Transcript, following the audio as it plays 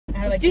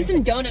do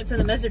some donuts in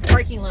the masjid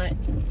parking lot.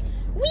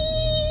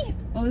 Whee!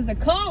 Oh, there's a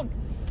cone.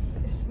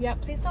 Yeah,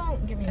 please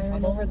don't give me I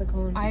ran over the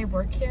cone. I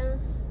work here.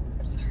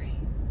 I'm sorry.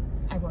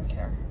 I work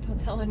here. Don't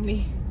tell on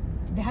me.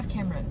 They have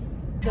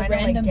cameras. The Trying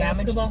random to, like,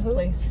 damage basketball this hoop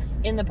place.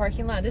 in the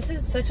parking lot. This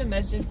is such a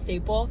masjid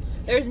staple.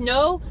 There's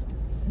no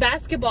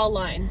basketball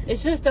lines.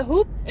 It's just a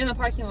hoop in the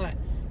parking lot.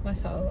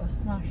 MashaAllah.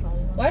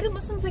 MashaAllah. Why do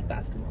Muslims like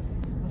basketball?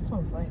 That's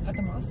what it's like. At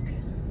the mosque?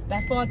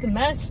 Basketball at the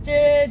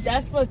masjid.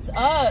 That's what's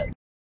up.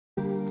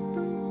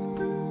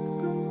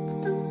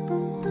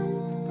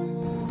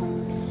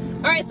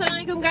 Alright,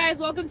 assalamu alaikum guys.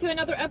 Welcome to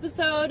another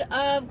episode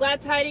of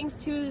Glad Tidings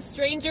to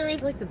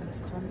Strangers. Like the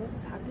best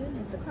combos happen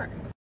is the car.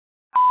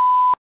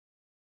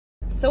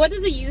 So what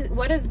does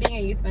being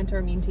a youth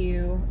mentor mean to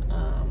you?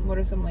 What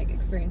are some like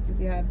experiences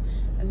you have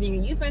as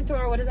being a youth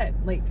mentor? What is that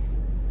like?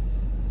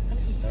 Tell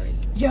me some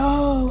stories.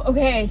 Yo,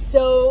 okay,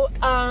 so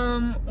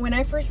when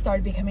I first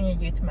started becoming a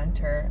youth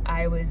mentor,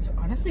 I was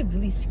honestly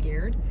really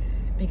scared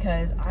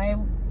because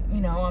I'm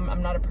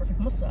not a perfect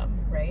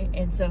Muslim, right?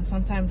 And so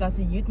sometimes as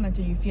a youth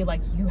mentor, you feel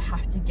like you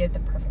have to give the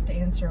perfect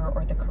answer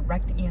or the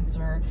correct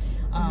answer.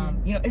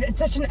 You know, it's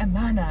such an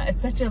amana,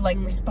 it's such a like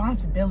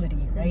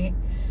responsibility, right?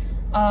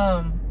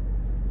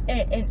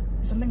 And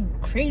something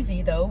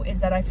crazy though is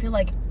that I feel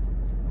like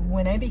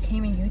when I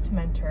became a youth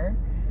mentor,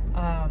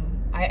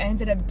 it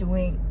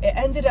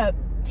ended up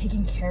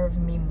taking care of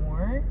me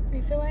more,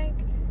 I feel like,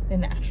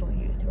 than the actual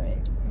youth, right?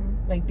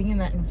 Like being in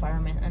that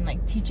environment and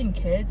like teaching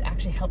kids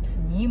actually helps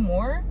me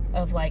more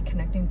of like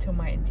connecting to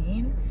my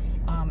deen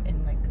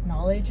and like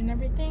knowledge and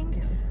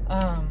everything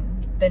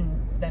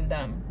than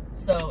them.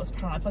 So it's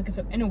I feel like it's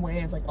in a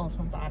way it's like Allah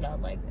subhanahu wa ta'ala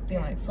like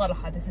being like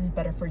Saliha, this is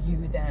better for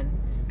you than,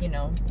 you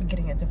know,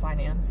 getting into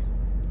finance.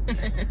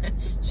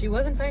 She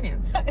was in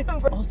finance.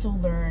 Also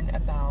learn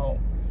about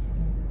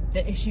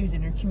the issues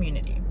in your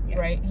community,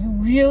 right? You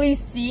really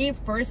see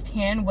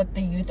firsthand what the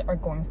youth are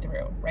going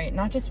through, right?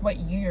 Not just what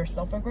you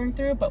yourself are going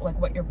through, but like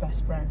what your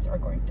best friends are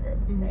going through,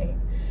 right?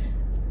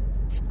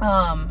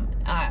 And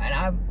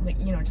I,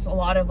 you know, just a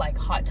lot of like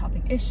hot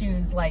topic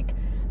issues, like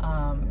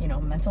you know,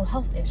 mental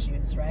health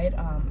issues, right?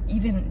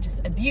 Even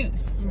just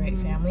abuse, right?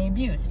 Family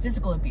abuse,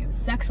 physical abuse,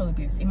 sexual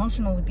abuse,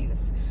 emotional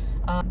abuse.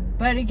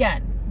 But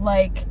again,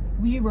 like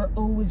we were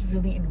always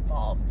really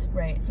involved,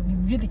 right? So we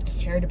really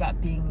cared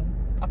about being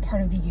a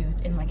part of the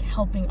youth and like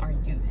helping our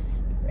youth,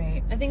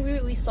 right? I think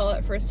we saw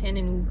it firsthand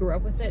and we grew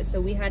up with it, so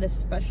we had a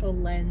special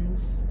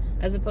lens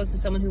as opposed to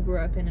someone who grew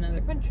up in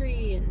another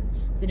country and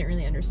didn't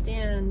really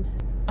understand.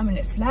 I mean,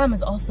 Islam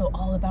is also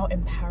all about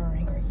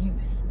empowering our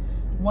youth.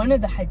 One of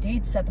the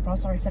hadiths that the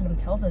Prophet ﷺ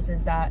tells us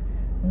is that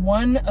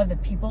one of the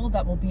people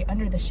that will be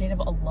under the shade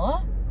of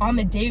Allah on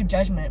the day of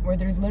judgment, where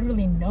there's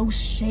literally no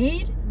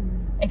shade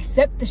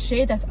except the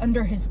shade that's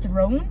under his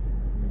throne,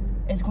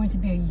 is going to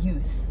be a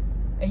youth,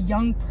 a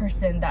young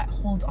person that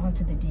holds on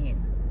to the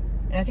deen.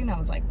 And I think that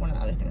was like one of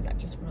the other things that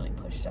just really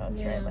pushed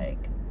us, right? Like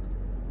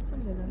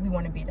we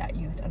want to be that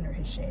youth under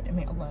his shade. I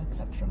mean, Allah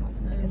accepts from us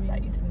and make us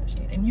that youth from the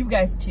shade, and you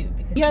guys too.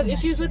 Because you have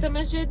issues with the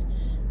masjid,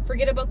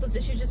 forget about those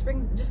issues. Just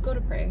go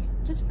to pray.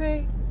 Just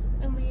pray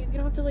and leave. You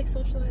don't have to like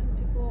socialize with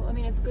people. I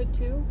mean, it's good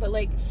too, but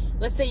like,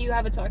 let's say you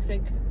have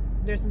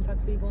there's some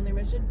toxic people in their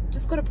masjid.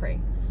 Just go to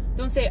pray.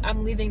 Don't say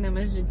I'm leaving the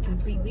masjid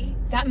completely.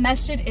 That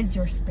masjid is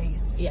your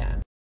space. Yeah.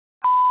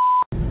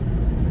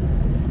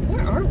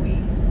 Where are we?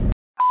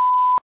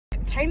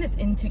 Tying this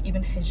into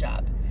even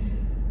hijab.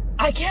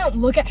 I can't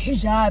look at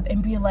hijab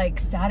and be like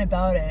sad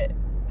about it.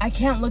 I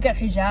can't look at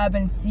hijab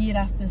and see it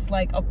as this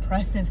like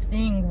oppressive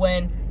thing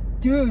when,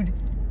 dude,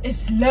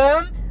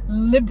 Islam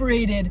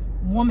liberated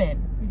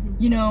women.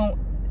 You know,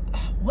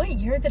 what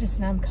year did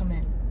Islam come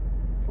in?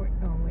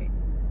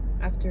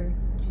 After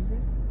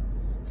Jesus?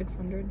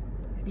 600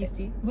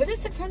 BC? Was it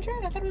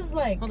 600? I thought it was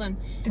like, hold on,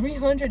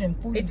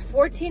 340. It's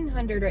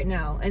 1400 right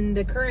now, and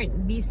the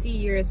current BC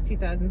year is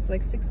 2000, so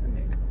like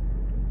 600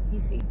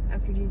 BC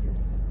after Jesus.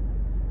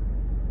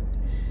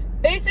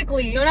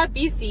 Basically, no, not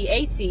BC,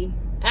 AC.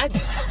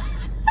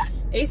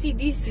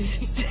 ACDC.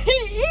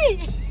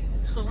 CE.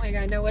 Oh my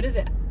god, no, what is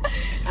it?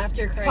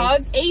 After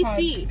Christ.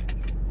 AC.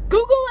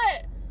 Google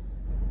it.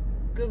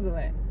 Google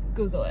it.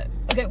 Google it.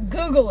 Okay,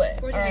 Google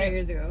it. 1400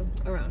 years ago,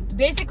 around.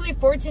 Basically,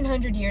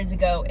 1400 years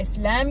ago,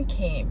 Islam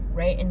came,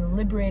 right, and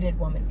liberated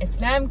women.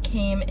 Islam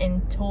came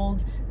and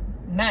told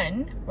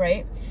men,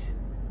 right,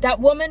 that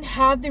women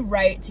have the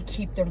right to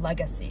keep their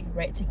legacy,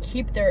 right, to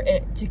keep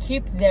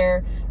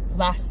their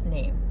last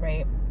name,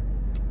 right.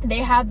 They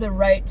have the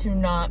right to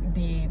not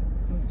be,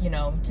 you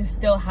know, to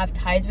still have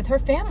ties with her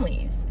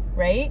families,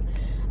 right.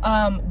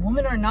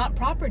 Women are not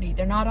property,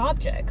 they're not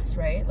objects,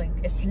 right? Like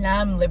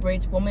Islam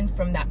liberates women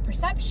from that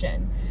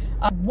perception.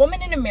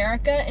 Women in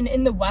America and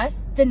in the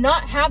West did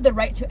not have the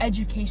right to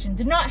education,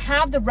 did not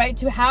have the right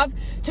to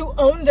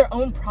own their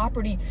own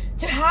property,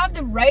 to have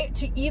the right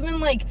to even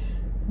like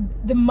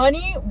the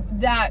money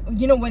that,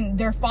 you know, when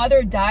their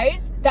father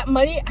dies, that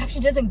money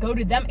actually doesn't go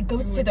to them, it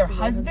goes to their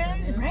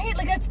husbands, right?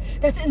 Like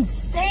that's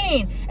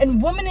insane.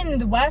 And women in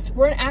the West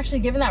weren't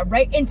actually given that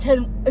right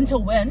until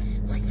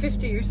when? Like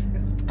 50 years ago.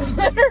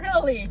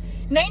 Literally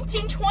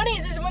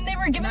 1920s is when they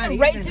were given Not the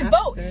right even to after.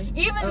 vote.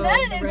 Even Oh,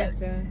 then, the is right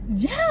to-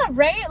 yeah,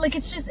 right? Like,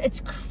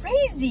 it's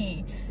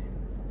crazy.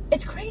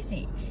 It's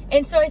crazy.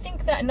 And so I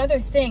think that another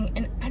thing,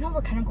 and I know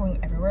we're kind of going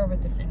everywhere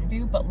with this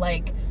interview, but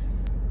like,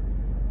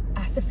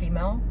 as a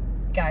female,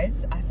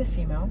 guys, as a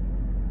female,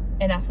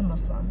 and as a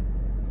Muslim,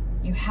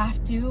 you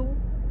have to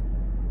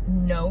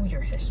know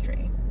your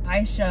history.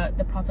 Aisha,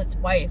 the Prophet's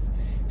wife,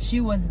 she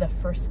was the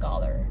first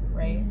scholar,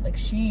 right? Like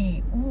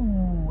she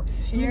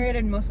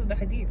narrated most of the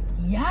hadith.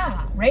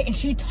 Yeah, right? And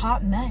she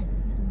taught men,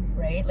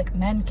 right? Like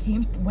men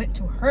went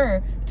to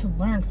her to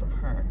learn from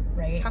her,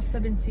 right? Hafsa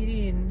bin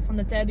Sirin, from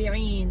the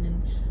Tabi'een,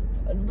 and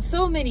there's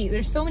so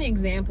many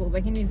examples.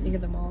 I can't even think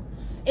of them all.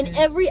 In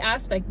every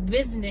aspect,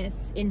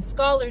 business, in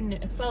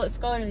scholarliness,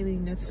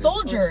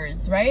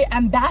 Soldiers, right?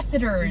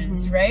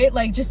 Ambassadors, right?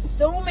 Like just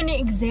so many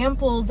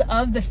examples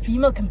of the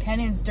female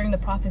companions during the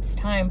Prophet's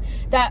time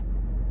that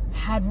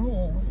had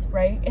rules,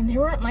 right? And they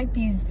weren't like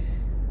these,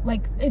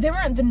 like, they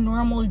weren't the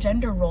normal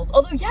gender roles.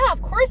 Although, yeah,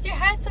 of course you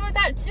had some of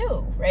that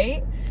too,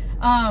 right?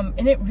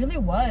 And it really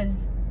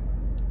was,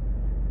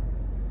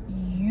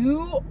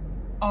 you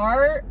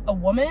are a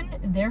woman,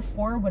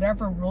 therefore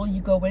whatever role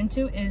you go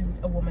into is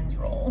a woman's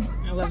role.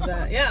 I love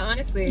that. Yeah,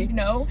 honestly. You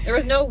know? There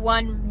was no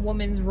one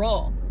woman's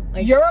role.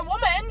 Like, you're a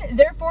woman,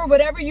 therefore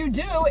whatever you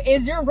do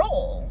is your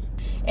role.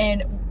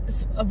 And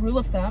a rule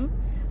of thumb,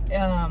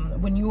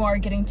 when you are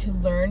getting to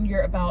learn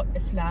about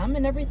Islam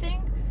and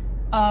everything,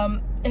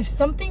 if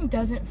something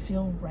doesn't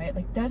feel right,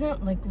 like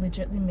doesn't like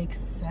legitimately make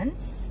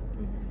sense,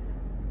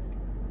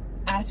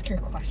 ask your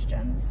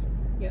questions.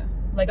 Yeah.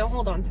 Like, don't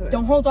hold on to it.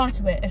 Don't hold on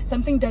to it. If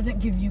something doesn't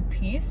give you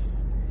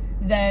peace,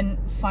 then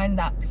find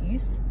that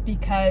peace,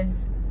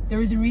 because there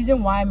is a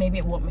reason why maybe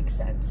it won't make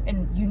sense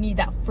and you need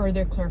that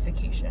further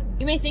clarification.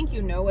 You may think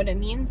you know what it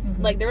means.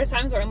 Like there were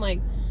times where I'm like,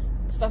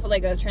 stuff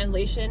like a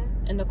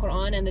translation in the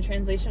Quran and the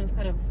translation was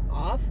kind of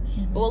off.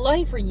 But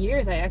wallahi, for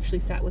years I actually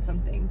sat with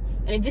something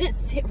and it didn't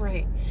sit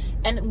right.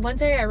 And one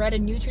day I read a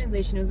new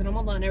translation. It was in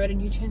Ramadan. I read a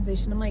new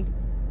translation. I'm like,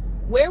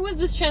 where was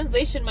this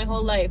translation my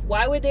whole life?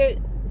 Why would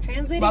they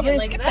translate it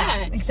like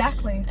that?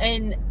 Exactly.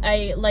 And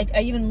I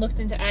even looked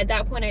into, at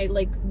that point I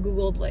like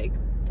Googled like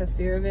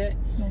tafsir of it.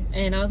 Nice.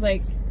 And I was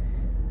like,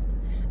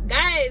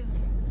 guys,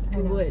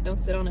 Google it, don't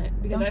sit on it,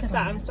 because I've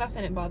sat on stuff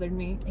and it bothered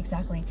me.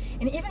 Exactly.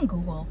 And even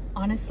Google,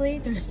 honestly,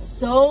 there's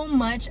so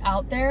much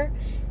out there.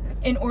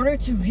 In order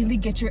to really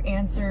get your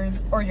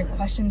answers or your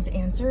questions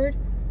answered,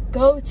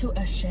 go to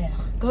a sheikh,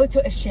 go to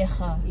a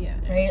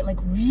sheikha, right? Like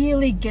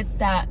really get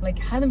that, like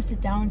have them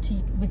sit down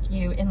with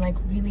you and like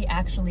really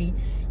actually,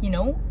 you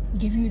know,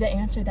 give you the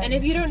answer that. And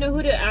if you don't know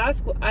who to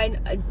ask,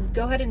 I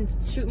go ahead and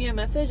shoot me a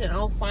message and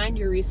I'll find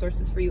your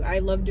resources for you. I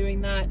love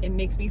doing that. It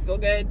makes me feel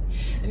good.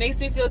 It makes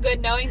me feel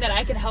good knowing that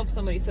I can help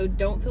somebody. So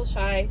don't feel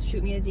shy.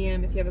 Shoot me a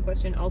DM if you have a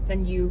question. I'll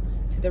send you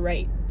to the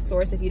right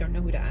source if you don't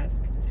know who to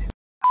ask.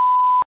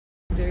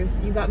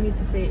 You got me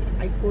to say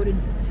I quoted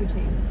 2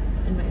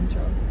 Chainz in my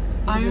intro.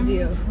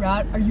 I'm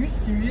proud. Are you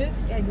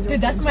serious? Yeah,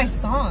 dude, that's my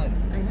song.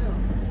 I know.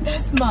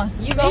 That's my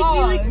song. You make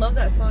me like love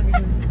that song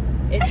because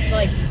it's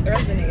like it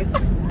resonates.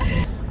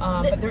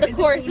 But the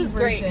chorus is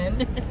great.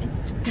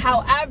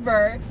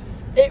 However,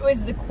 it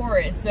was the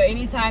chorus. So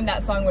anytime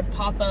that song would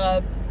pop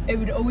up, it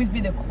would always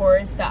be the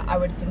chorus that I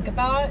would think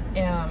about.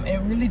 And it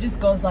really just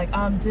goes like,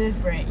 I'm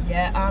different.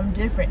 Yeah, I'm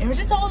different. It was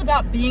just all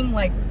about being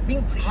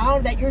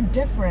proud that you're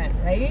different,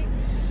 right?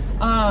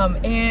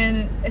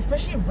 And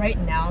especially right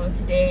now,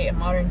 today, in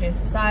modern day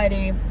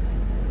society,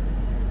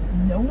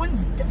 no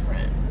one's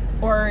different,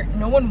 or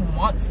no one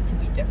wants to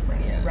be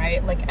different,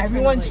 right? Like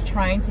everyone's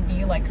trying to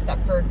be like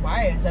Stepford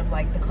Wives of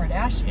like the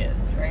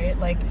Kardashians, right?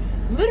 Like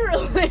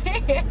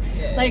literally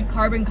like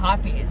carbon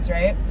copies,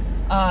 right?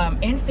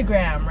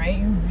 Instagram, right?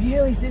 You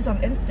really see this on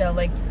Insta,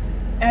 like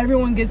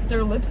everyone gets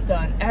their lips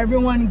done,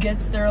 everyone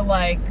gets their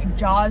like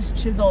jaws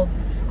chiseled.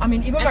 I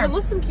mean, even the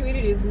Muslim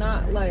community is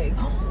not like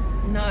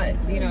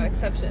you know,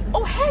 exception.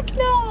 Oh heck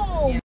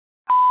no!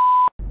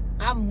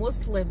 I'm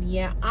Muslim,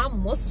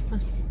 I'm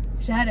Muslim.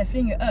 Shahada,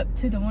 finger up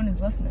to the one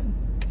who's listening.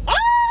 Ah!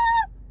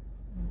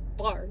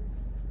 Bars.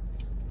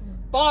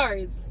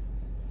 Bars.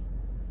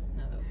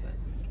 No, that was bad.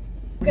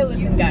 Okay,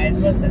 listen guys,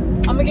 listen.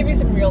 I'm gonna give you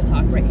some real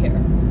talk right here.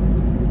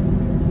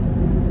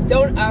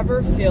 Don't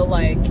ever feel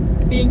like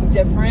being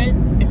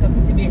different is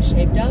something to be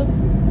ashamed of,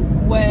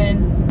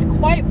 when it's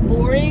quite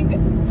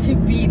boring to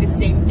be the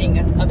same thing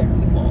as other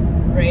people,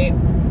 right?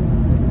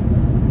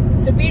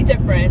 So be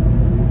different,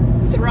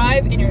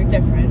 thrive in your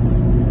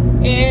difference,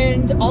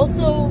 and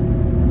also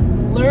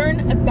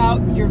learn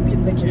about your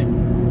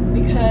religion,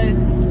 because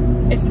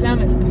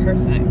Islam is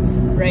perfect,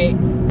 right?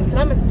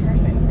 Islam is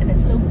perfect, and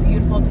it's so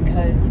beautiful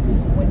because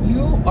when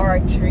you are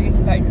curious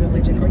about your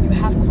religion or you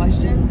have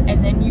questions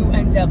and then you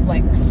end up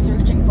like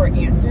searching for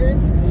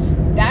answers,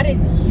 that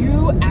is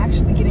you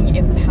actually getting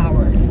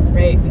empowered,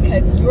 right?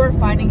 Because you are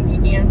finding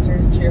the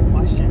answers to your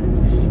questions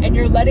and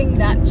you're letting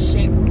that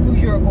shape who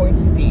you're going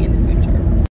to be in the future.